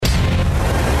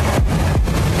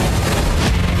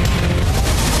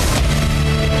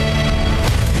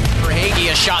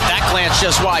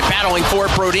just wide. Battling for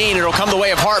it, Brodin. It'll come the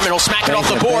way of Hartman. He'll smack it off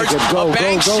the boards. A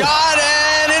bank shot,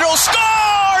 and it'll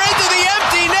score into the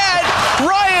empty net.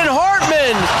 Ryan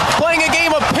Hartman playing a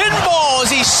game of pinball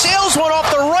as he sails one off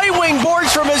the right wing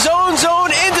boards from his own zone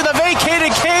into the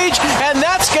vacated cage, and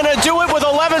that's going to do it with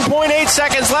 11.8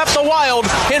 seconds left. The Wild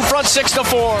in front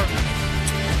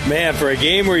 6-4. Man, for a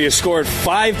game where you scored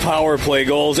 5 power play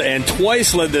goals and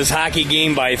twice led this hockey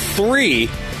game by 3,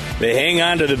 they hang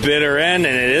on to the bitter end,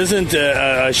 and it isn't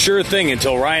a sure thing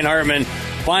until Ryan Hartman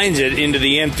finds it into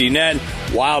the empty net.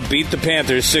 Wild beat the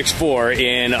Panthers 6-4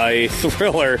 in a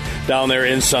thriller down there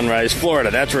in Sunrise, Florida.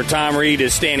 That's where Tom Reed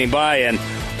is standing by, and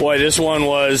boy, this one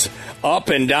was up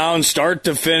and down, start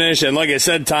to finish. And like I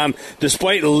said, Tom,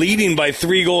 despite leading by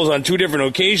 3 goals on 2 different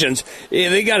occasions,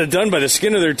 they got it done by the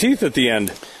skin of their teeth at the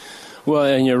end. Well,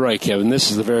 and you're right, Kevin. This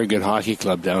is a very good hockey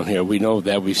club down here. We know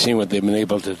that. We've seen what they've been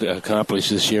able to accomplish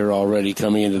this year already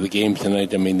coming into the game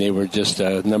tonight. I mean, they were just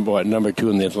number 2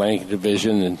 in the Atlantic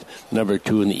Division and number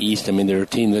 2 in the East. I mean, they're a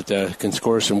team that can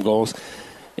score some goals.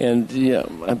 And,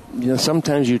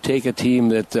 sometimes you take a team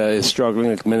that is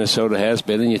struggling, like Minnesota has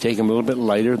been, and you take them a little bit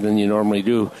lighter than you normally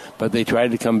do. But they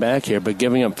tried to come back here. But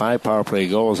giving up 5 power play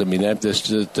goals, I mean, that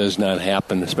just does not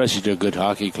happen, especially to good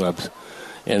hockey clubs.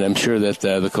 And I'm sure that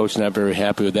the coach is not very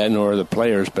happy with that, nor are the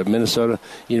players. But Minnesota,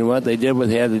 you know what? They did what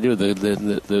they had to do.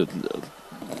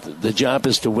 The job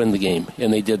is to win the game,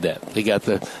 and they did that. They got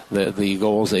the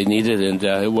goals they needed, and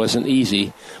it wasn't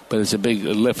easy. But it's a big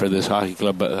lift for this hockey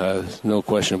club, no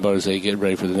question about it, as they get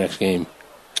ready for the next game.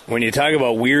 When you talk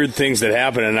about weird things that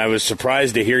happen, and I was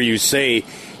surprised to hear you say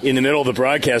in the middle of the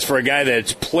broadcast, for a guy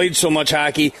that's played so much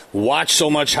hockey, watched so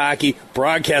much hockey,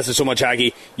 broadcasted so much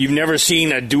hockey, you've never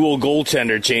seen a dual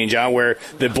goaltender change out where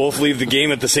they both leave the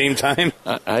game at the same time?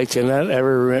 I cannot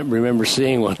ever remember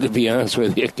seeing one, to be honest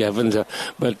with you, Kevin.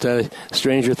 But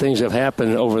stranger things have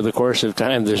happened over the course of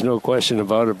time. There's no question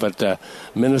about it. But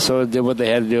Minnesota did what they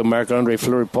had to do. Marc-Andre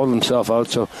Fleury pulled himself out,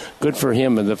 so good for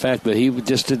him. And the fact that he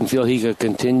just didn't feel he could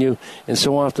continue. And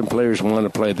so often players want to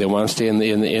play. They want to stay in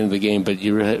the game, but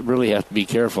you really have to be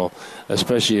careful,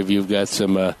 especially if you've got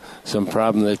some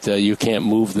problem that you can't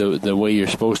move the way you're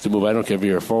supposed to move. I don't care if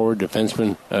you're a forward,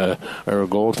 defenseman, or a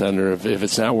goaltender. If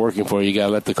it's not working for you, you got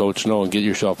to let the coach know and get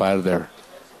yourself out of there.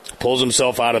 Pulls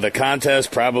himself out of the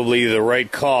contest, probably the right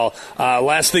call.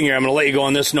 Last thing here, I'm going to let you go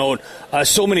on this note.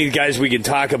 So many guys we can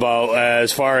talk about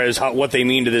as far as what they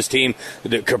mean to this team.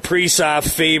 Kaprizov,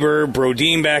 Faber,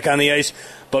 Brodin back on the ice.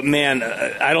 But, man,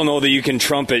 I don't know that you can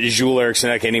trumpet Jules Eriksson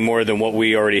any more than what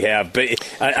we already have. But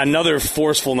another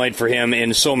forceful night for him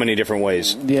in so many different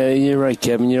ways. Yeah, you're right,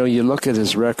 Kevin. You look at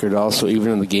his record also,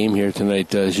 even in the game here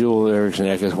tonight. Jules Eriksson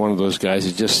is one of those guys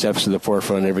that just steps to the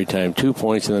forefront every time. 2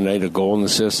 points in the night, a goal and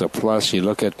assist, a plus. You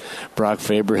look at Brock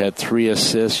Faber had 3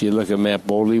 assists. You look at Matt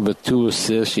Boldy with 2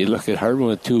 assists. You look at Hartman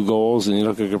with 2 goals. And you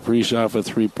look at Kaprizov with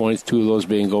 3 points, 2 of those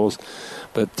being goals.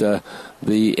 But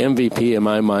the MVP in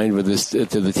my mind with this to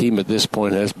the team at this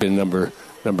point has been number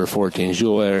 14,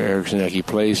 Jules Eriksson. He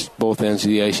plays both ends of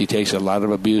the ice. He takes a lot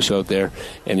of abuse out there,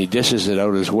 and he dishes it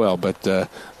out as well. But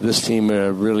this team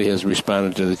really has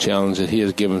responded to the challenge that he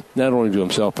has given, not only to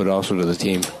himself, but also to the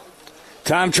team.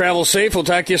 Tom, travel safe. We'll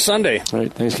talk to you Sunday. All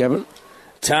right. Thanks, Kevin.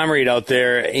 Tom Reed out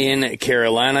there in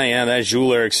Carolina. Yeah, that's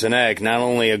Jules Eriksson. Not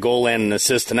only a goal and an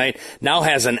assist tonight, now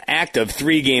has an active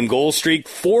 3-game goal streak,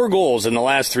 4 goals in the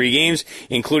last 3 games,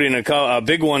 including a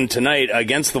big one tonight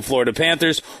against the Florida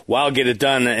Panthers. Wild get it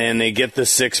done, and they get the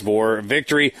 6-4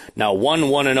 victory. Now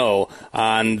 1-1-0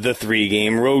 on the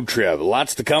 3-game road trip.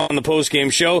 Lots to come on the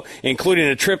postgame show, including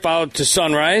a trip out to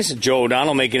Sunrise. Joe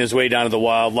O'Donnell making his way down to the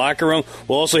Wild locker room.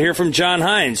 We'll also hear from John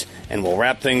Hines, and we'll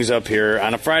wrap things up here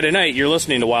on a Friday night. You're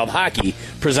listening to Wild Hockey,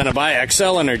 presented by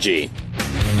Xcel Energy.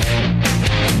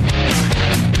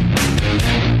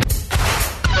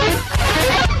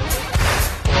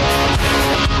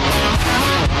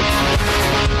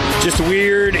 Just a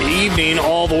weird evening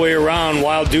all the way around.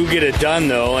 Wild do get it done,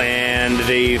 though, and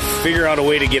they figure out a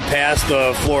way to get past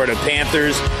the Florida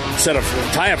Panthers,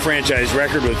 tie a franchise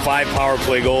record with 5 power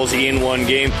play goals in one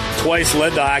game. Twice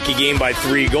led the hockey game by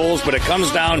 3 goals, but it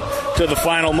comes down to the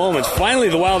final moments. Finally,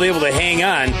 the Wild able to hang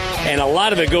on, and a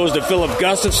lot of it goes to Philip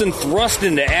Gustafsson, thrust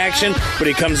into action, but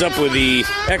he comes up with the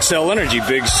Xcel Energy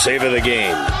big save of the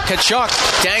game. Tkachuk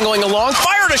dangling along,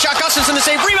 fired a shot. Gustafsson the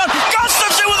save, rebound.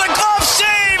 Gustafsson with a glove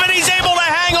save, and he's able to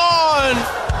hang on.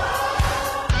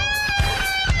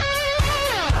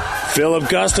 Philip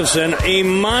Gustafsson, a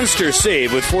monster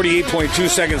save with 48.2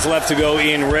 seconds left to go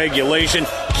in regulation.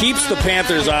 keeps the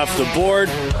Panthers off the board.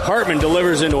 Hartman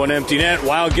delivers into an empty net.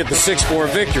 Wild get the 6-4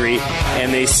 victory,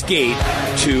 and they skate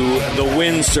to the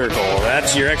win circle.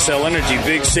 That's your XL Energy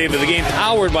Big Save of the Game,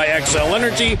 powered by XL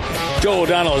Energy. Joe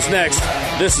O'Donnell is next.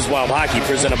 This is Wild Hockey,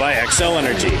 presented by XL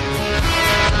Energy.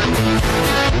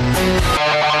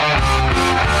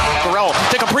 Burrell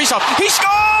to Kaprizov. He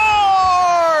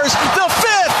scores! The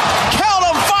fifth, count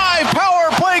 'em, 5 power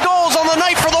play goals on the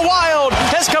night for the Wild,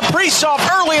 as Kaprizov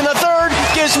early in the third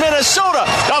gives Minnesota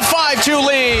a 5-2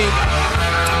 lead.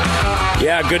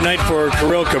 Yeah, good night for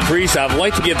Kirill Kaprizov. I'd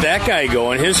like to get that guy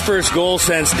going. His first goal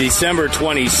since December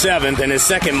 27th and his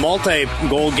second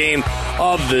multi-goal game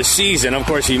of the season. Of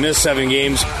course, he missed 7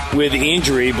 games with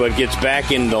injury, but gets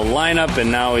back in the lineup,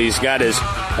 and now he's got his,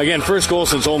 again, first goal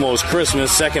since almost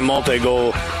Christmas, second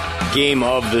multi-goal game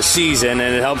of the season,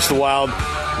 and it helps the Wild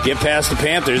get past the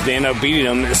Panthers. They end up beating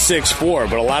them 6-4,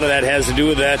 but a lot of that has to do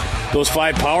with those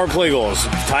 5 power play goals.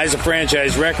 Ties a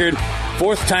franchise record.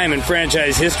 4th time in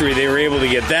franchise history they were able to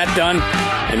get that done,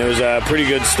 and it was pretty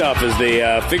good stuff as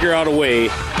they figure out a way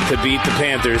to beat the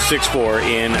Panthers 6-4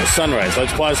 in Sunrise.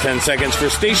 Let's pause 10 seconds for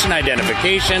station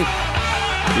identification.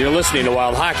 You're listening to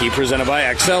Wild Hockey, presented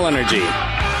by XL Energy.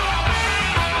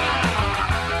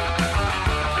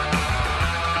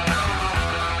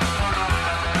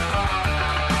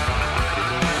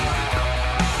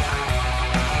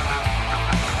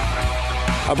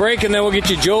 A break, and then we'll get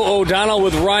you Joe O'Donnell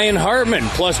with Ryan Hartman,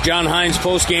 plus John Hines'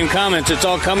 post-game comments. It's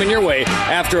all coming your way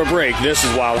after a break. This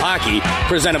is Wild Hockey,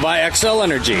 presented by XL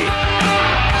Energy.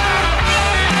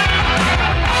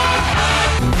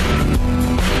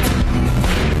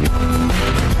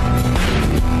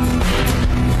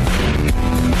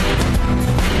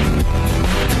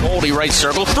 Goldie right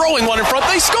circle, throwing one in front.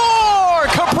 They score!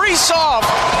 Kaprizov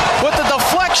with the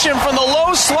deflection from the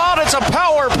low slot. It's a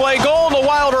power play goal. The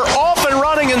Wild are off and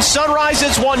running in Sunrise.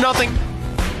 It's 1-0.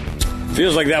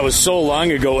 Feels like that was so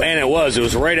long ago, and it was. It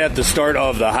was right at the start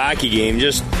of the hockey game,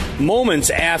 just moments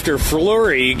after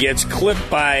Fleury gets clipped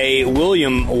by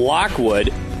William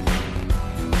Lockwood.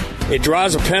 It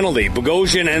draws a penalty.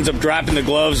 Bogosian ends up dropping the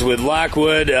gloves with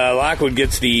Lockwood. Lockwood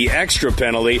gets the extra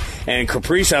penalty, and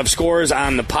Kaprizov scores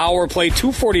on the power play.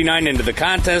 2:49 into the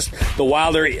contest. The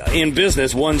Wild are in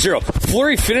business, 1-0.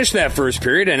 Fleury finished that first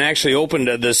period and actually opened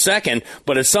the second,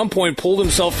 but at some point pulled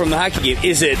himself from the hockey game.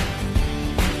 Is it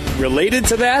related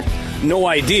to that? No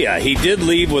idea. He did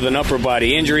leave with an upper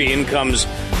body injury. In comes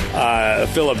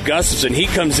Philip Gustafson. He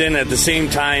comes in at the same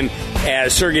time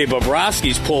as Sergei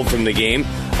Bobrovsky's pulled from the game.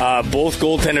 Both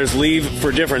goaltenders leave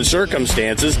for different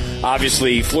circumstances.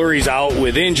 Obviously, Fleury's out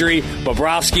with injury.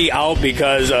 Bobrovsky out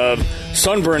because of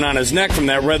sunburn on his neck from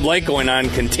that red light going on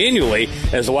continually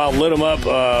as the Wild lit him up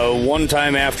one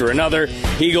time after another.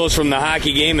 He goes from the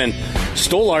hockey game, and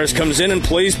Stolarz comes in and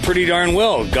plays pretty darn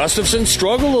well. Gustafson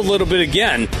struggled a little bit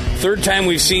again. Third time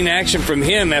we've seen action from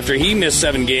him after he missed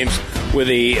 7 games with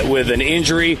an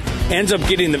injury. Ends up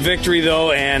getting the victory,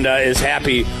 though, and is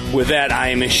happy with that, I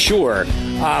am sure.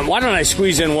 Why don't I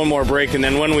squeeze in one more break, and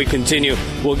then when we continue,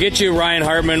 we'll get you Ryan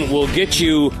Hartman, we'll get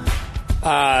you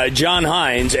John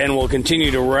Hines, and we'll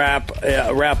continue to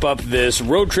wrap up this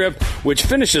road trip, which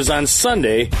finishes on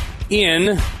Sunday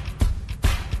in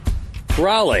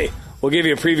Raleigh. We'll give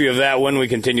you a preview of that when we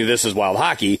continue. This is Wild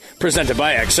Hockey, presented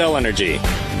by XL Energy.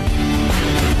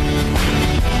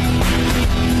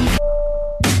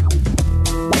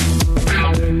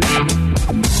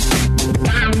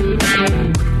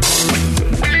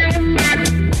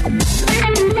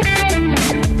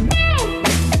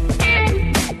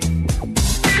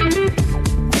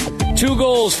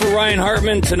 For Ryan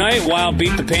Hartman tonight. Wild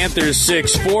beat the Panthers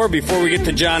 6-4. Before we get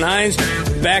to John Hines,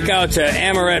 back out to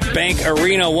Amaret Bank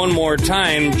Arena one more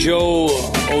time.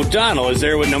 Joe O'Donnell is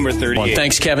there with number 38. Well,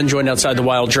 thanks, Kevin. Joined outside the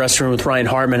Wild dressing room with Ryan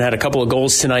Hartman. Had a couple of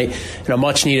goals tonight and a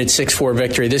much-needed 6-4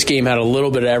 victory. This game had a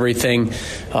little bit of everything.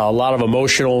 A lot of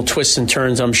emotional twists and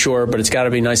turns, I'm sure, but it's got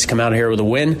to be nice to come out here with a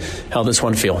win. How'd this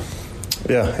one feel?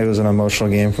 Yeah, it was an emotional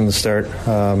game from the start.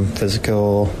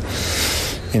 Physical.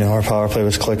 Our power play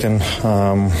was clicking.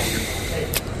 A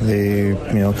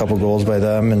couple goals by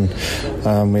them, and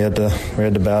we had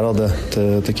to battle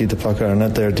to keep the puck out of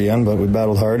net there at the end. But we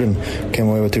battled hard and came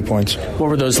away with 2 points. What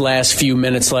were those last few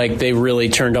minutes like? They really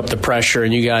turned up the pressure,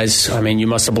 and you guys, you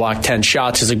must have blocked 10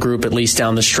 shots as a group at least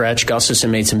down the stretch.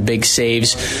 Gustafson made some big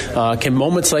saves. Can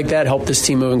moments like that help this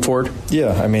team moving forward?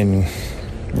 Yeah,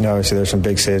 obviously there's some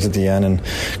big saves at the end and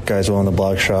guys willing to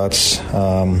block shots.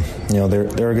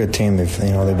 They're a good team. They've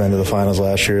been to the finals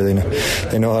last year.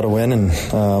 They know how to win, and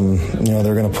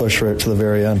they're going to push right to the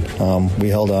very end. We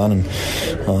held on, and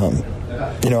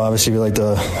obviously we like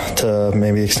to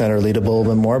maybe extend our lead a little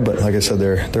bit more, but like I said,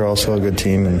 they're also a good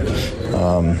team,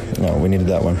 and we needed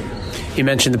that one. You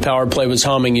mentioned the power play was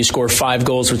humming. You scored 5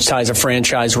 goals, which ties a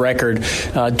franchise record.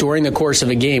 During the course of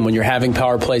a game, when you're having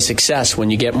power play success, when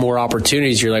you get more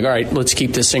opportunities, you're like, all right, let's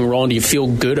keep this thing rolling. Do you feel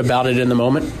good about it in the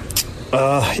moment?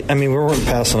 We weren't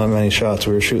passing on many shots.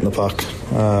 We were shooting the puck.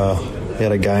 We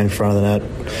had a guy in front of the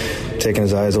net taking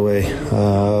his eyes away.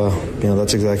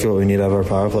 That's exactly what we need out of our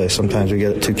power play. Sometimes we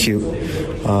get it too cute.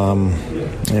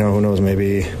 Who knows,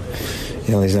 maybe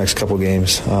these next couple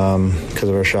games, because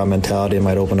of our shot mentality, it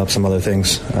might open up some other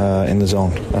things in the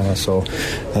zone. So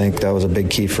I think that was a big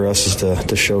key for us, is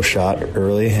to show shot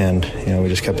early, and we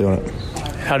just kept doing it.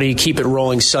 How do you keep it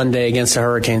rolling Sunday against the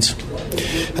Hurricanes?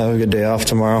 Have a good day off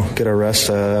tomorrow, get our rest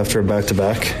after a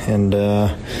back-to-back, and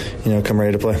come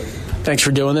ready to play. Thanks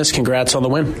for doing this. Congrats on the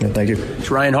win. Yeah, thank you.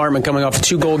 It's Ryan Hartman coming off a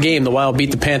 2-goal game. The Wild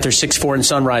beat the Panthers 6-4 in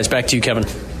Sunrise. Back to you, Kevin.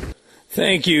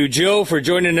 Thank you, Joe, for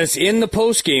joining us in the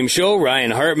postgame show.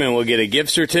 Ryan Hartman will get a gift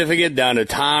certificate down to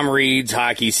Tom Reed's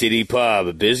Hockey City Pub.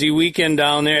 A busy weekend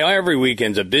down there. Every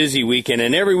weekend's a busy weekend,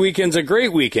 and every weekend's a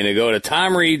great weekend to go to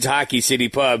Tom Reed's Hockey City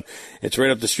Pub. It's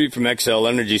right up the street from XL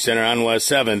Energy Center on West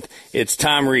 7th. It's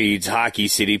Tom Reed's Hockey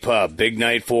City Pub. Big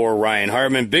night for Ryan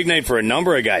Hartman. Big night for a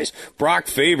number of guys. Brock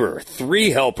Faber, 3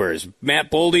 helpers. Matt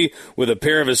Boldy with a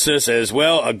pair of assists as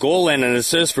well. A goal and an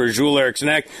assist for Jules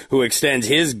Eriksson, who extends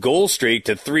his goal streak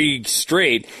to 3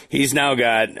 straight. He's now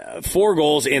got 4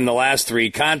 goals in the last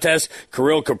 3 contests.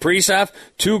 Kirill Kaprizov,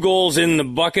 2 goals in the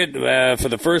bucket for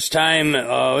the first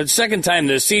time, second time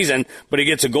this season, but he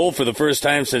gets a goal for the first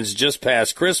time since just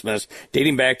past Christmas,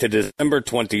 dating back to December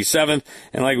 27th.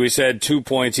 And like we said, 2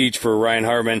 points each for Ryan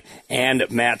Hartman and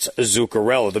Mats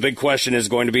Zuccarello. The big question is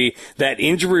going to be that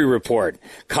injury report.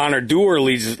 Connor Dewar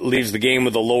leaves the game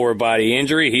with a lower body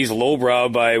injury. He's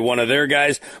lowbrowed by one of their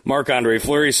guys. Marc-Andre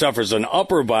Fleury suffers an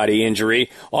upper body injury.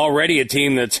 Already a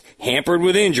team that's hampered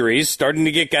with injuries, starting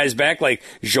to get guys back like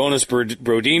Jonas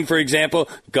Brodin, for example.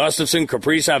 Gustafsson,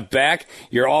 Kaprizov back.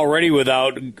 You're already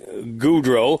without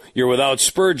Goudreau. You're without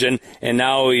Spurgeon. And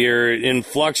now you're in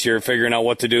flux. You're figuring out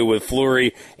what to do with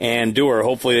Fleury and Dewar.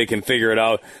 Hopefully they can figure it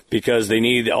out, because they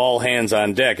need all hands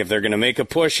on deck. If they're going to make a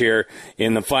push here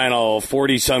in the final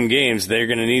 40-some games, they're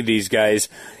going to need these guys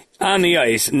on the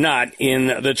ice, not in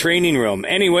the training room.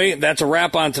 Anyway, that's a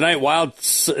wrap on tonight. Wild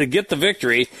get the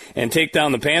victory and take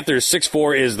down the Panthers.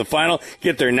 6-4 is the final.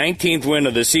 Get their 19th win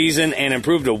of the season and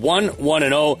improve to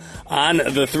 1-1-0 on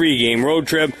the 3-game road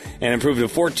trip, and improve to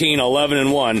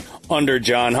 14-11-1 under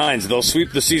John Hines. They'll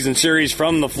sweep the season series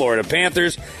from the Florida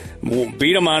Panthers,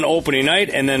 beat them on opening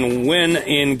night, and then win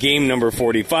in game number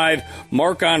 45.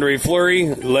 Marc-Andre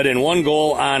Fleury led in 1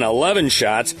 goal on 11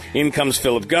 shots. In comes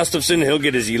Philip Gustafsson. He'll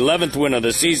get his 11th win of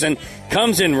the season.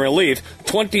 Comes in relief,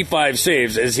 25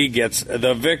 saves as he gets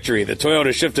the victory. The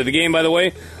Toyota shift of the game, by the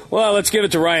way, well, let's give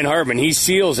it to Ryan Hartman. He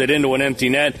seals it into an empty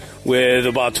net with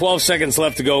about 12 seconds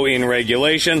left to go in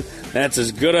regulation. That's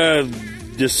as good a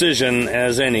decision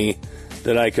as any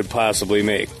that I could possibly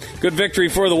make. Good victory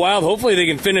for the Wild. Hopefully they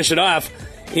can finish it off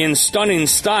in stunning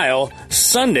style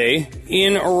Sunday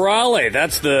in Raleigh.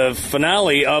 That's the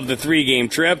finale of the 3-game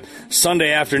trip,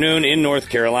 Sunday afternoon in North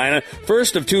Carolina.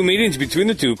 First of 2 meetings between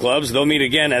the 2 clubs. They'll meet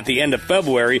again at the end of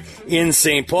February in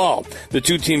St. Paul. The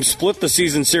 2 teams split the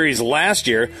season series last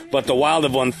year, but the Wild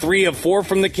have won 3 of 4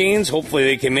 from the Canes. Hopefully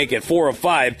they can make it 4 of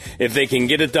 5 if they can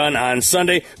get it done on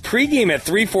Sunday. Pre-game at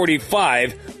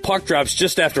 3:45. Puck drops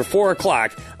just after 4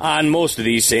 o'clock on most of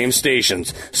these same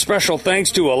stations. Special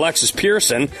thanks to Alexis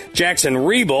Pearson, Jackson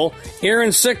Riebel, Aaron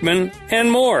Sickman,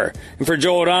 and more. And for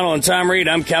Joe O'Donnell and Tom Reed,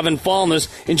 I'm Kevin Fallness.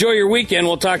 Enjoy your weekend.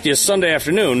 We'll talk to you Sunday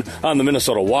afternoon on the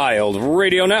Minnesota Wild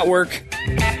Radio Network.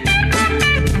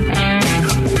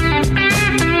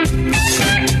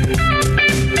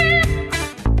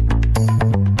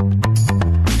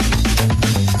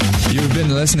 You've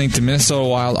been listening to Minnesota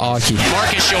Wild Hockey.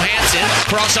 Marcus Johansson,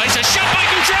 cross ice, a shot by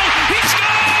Goudreau. He scores!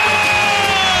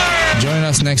 Join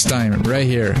us next time, right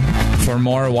here, for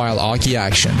more Wild Hockey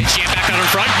action. Shea back out in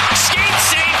front. Skate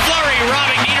save, Fleury,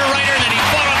 robbing Niederreiter, then he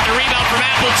fought off the rebound from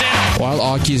Appleton. Wild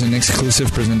Hockey is an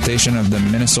exclusive presentation of the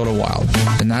Minnesota Wild,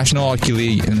 the National Hockey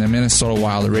League, and the Minnesota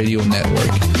Wild Radio Network.